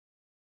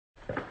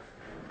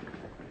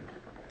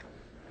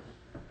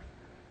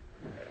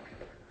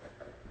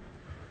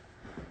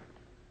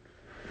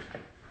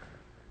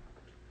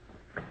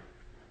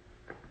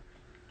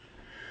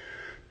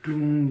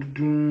Doom,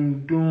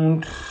 doom,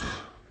 doom.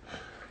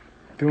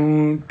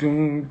 Doom,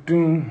 doom,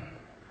 doom.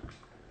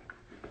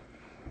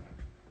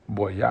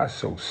 Boy, y'all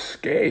so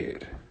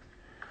scared.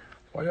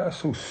 Why y'all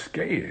so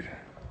scared?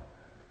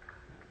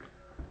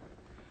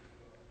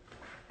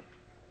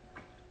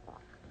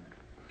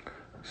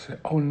 Say,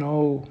 oh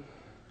no,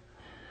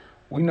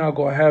 we not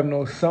gonna have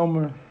no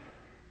summer.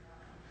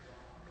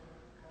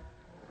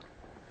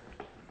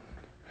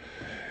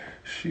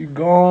 She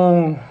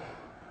gone.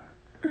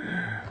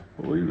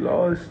 We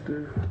lost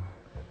her.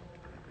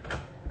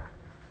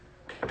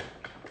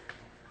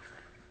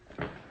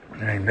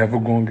 I ain't never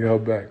gonna get her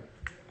back.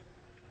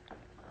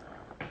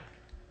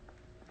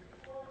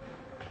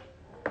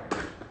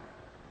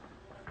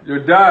 Your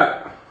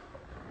dad.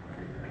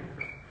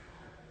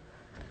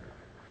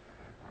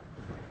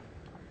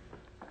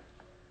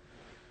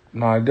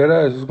 Nah, dead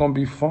ass, it's gonna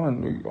be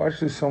fun. Watch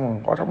this summer.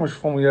 Watch how much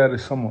fun we had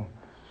this summer.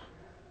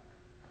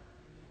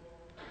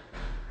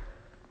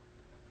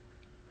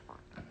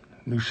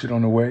 New shit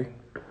on the way.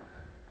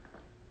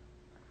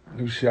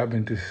 New shit. I've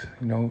been just,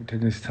 taking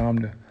this time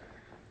to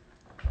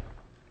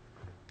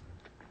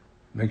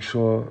make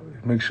sure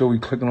we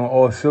clicking on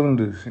all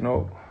cylinders,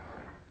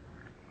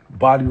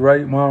 Body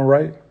right, mind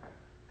right.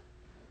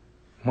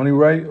 Money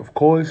right, of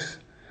course.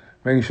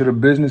 Making sure the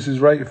business is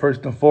right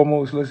first and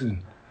foremost.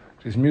 Listen,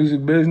 this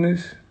music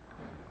business,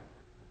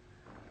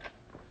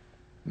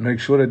 make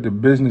sure that the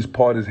business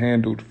part is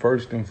handled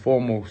first and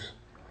foremost.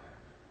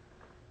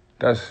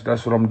 That's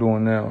what I'm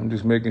doing now. I'm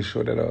just making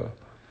sure that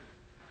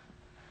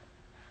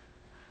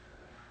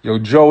Yo,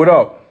 Joe, what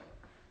up?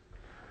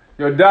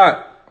 Yo,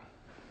 Doc.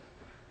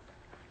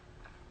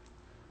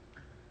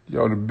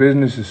 Yo, the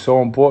business is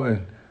so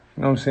important.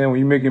 You know what I'm saying? When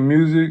you're making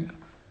music,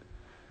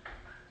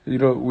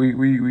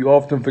 we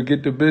often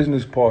forget the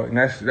business part, and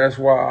that's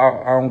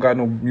why I don't got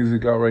no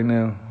music out right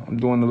now. I'm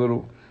doing a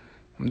little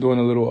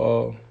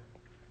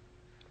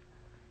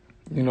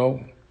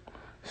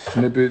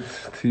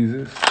snippets,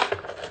 teasers.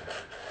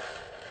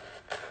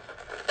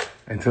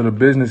 Until the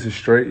business is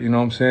straight, you know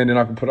what I'm saying? Then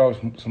I can put out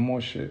some more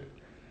shit.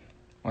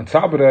 On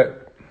top of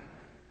that,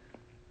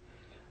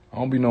 I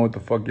don't be knowing what the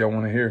fuck y'all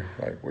want to hear.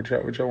 Like, what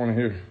y'all want to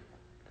hear?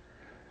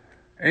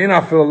 And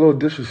I feel a little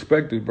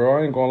disrespected, bro.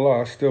 I ain't gonna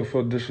lie. I still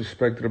feel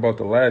disrespected about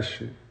the last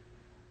shit.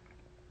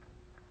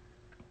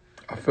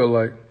 I feel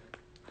like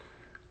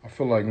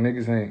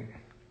niggas ain't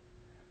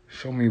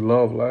show me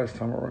love last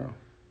time around.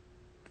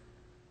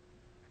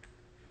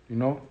 You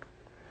know?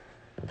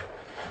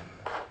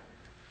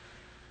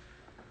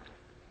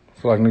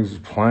 I feel like niggas is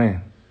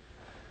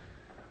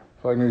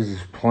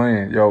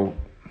playing. Yo,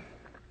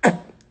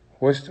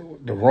 what's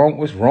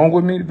wrong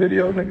with me? The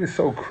video, nigga, is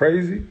so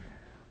crazy.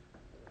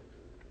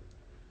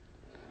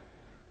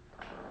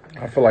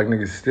 I feel like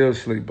niggas still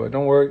sleep, but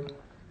don't worry.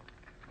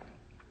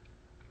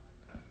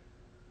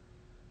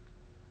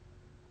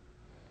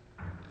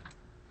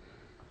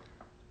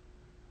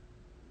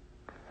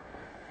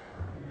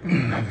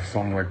 Another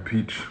song like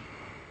Peach.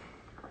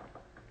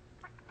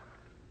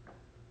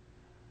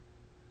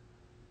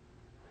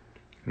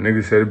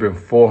 Niggas said it been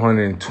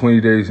 420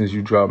 days since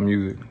you dropped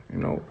music,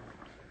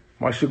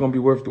 My shit gonna be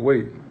worth the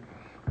wait.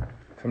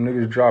 Some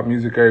niggas drop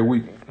music every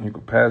week, and you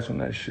can pass on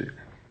that shit.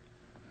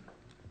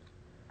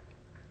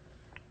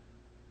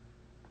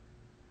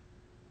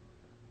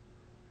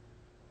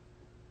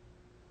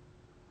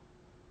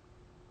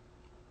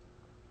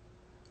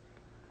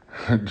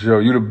 Joe,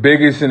 you the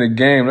biggest in the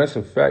game. That's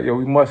a fact. Yo,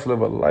 we must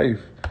live a life.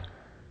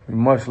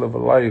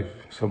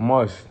 It's a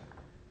must.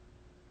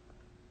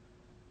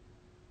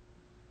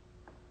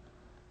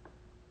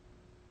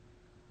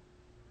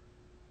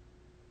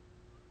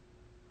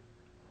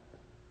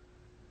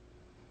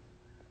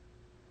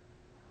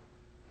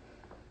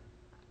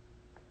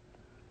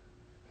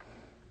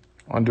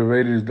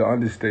 Underrated is the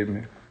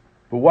understatement.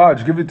 But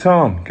watch, give it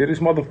time. Get this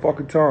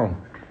motherfucker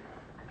time.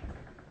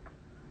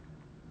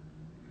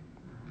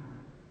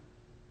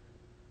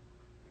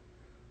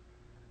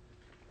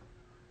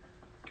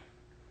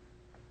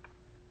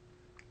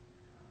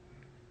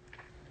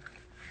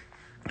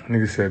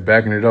 Nigga said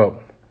backing it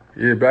up.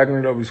 Yeah, backing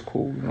it up is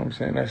cool. You know what I'm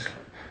saying?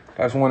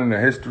 That's one in the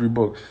history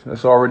books.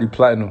 That's already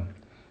platinum.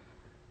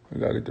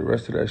 We gotta get the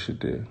rest of that shit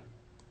there.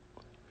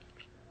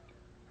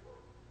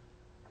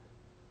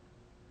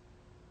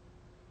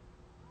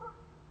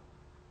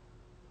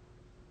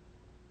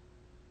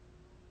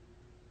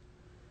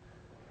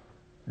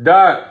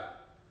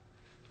 Dot.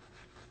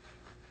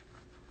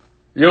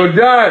 Yo,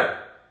 Dot.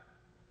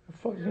 The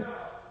fuck is that?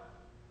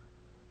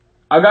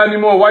 I got any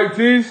more white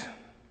tees?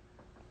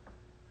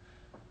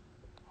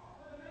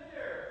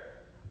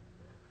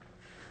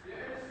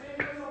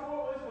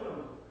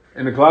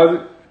 In the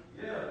closet?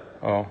 Yeah.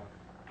 Oh.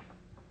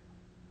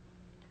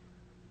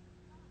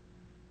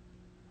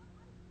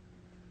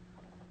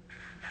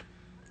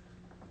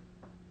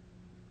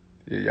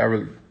 Yeah, y'all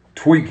really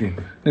tweaking.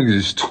 Niggas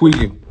is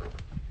tweaking.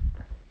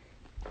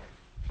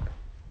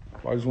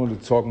 I just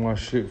wanted to talk my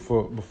shit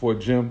before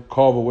Jim.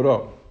 Carver, what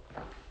up?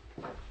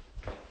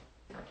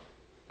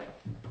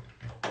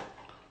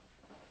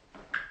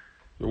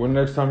 Yo, when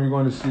next time you're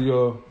going to see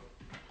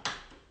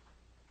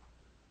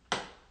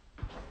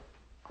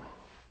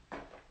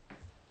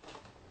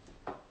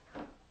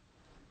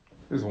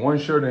there's one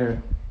shirt in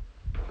here.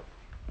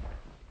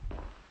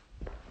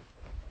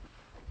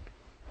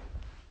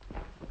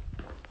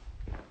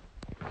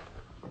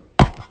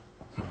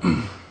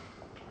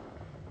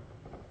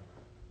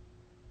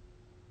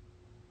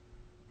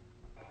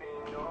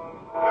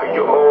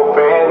 Your old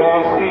friend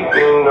been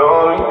sleeping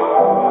on me.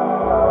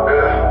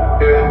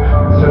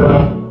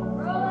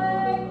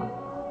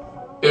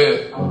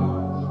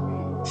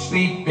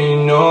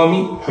 Sleeping on me.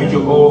 Heard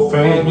your old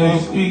friend been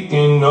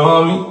speaking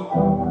on me.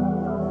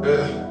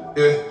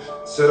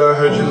 Said I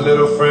heard your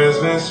little friends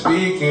been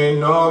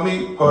speaking on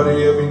me.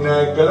 Party every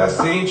night, girl, I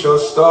seen your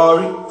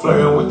story.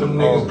 Flirting with them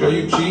niggas, girl,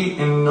 you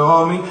cheating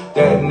on me.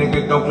 That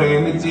nigga don't play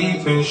in the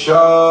deep and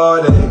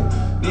shorty.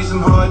 Need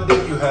some hard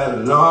dick, you had a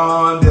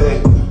long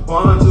day.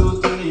 1,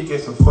 2, 3, you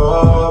get some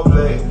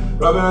foreplay.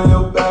 Rubbing on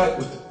your back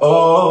with the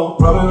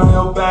rubbing on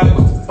your back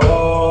with the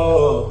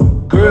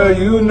Girl,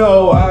 you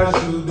know I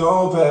shoot,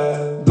 don't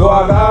pass. Though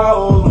I got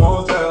old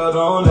motel,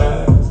 don't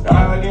last.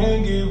 I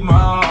can give my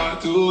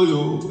heart to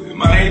you. It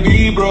might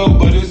be broke,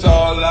 but it's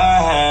all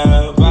I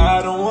have.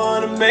 I don't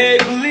wanna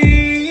make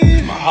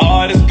believe. My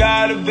heart has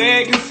got a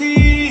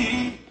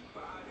vacancy.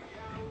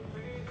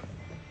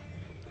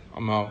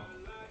 I'm out.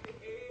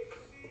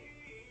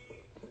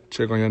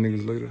 Check on y'all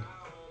niggas later.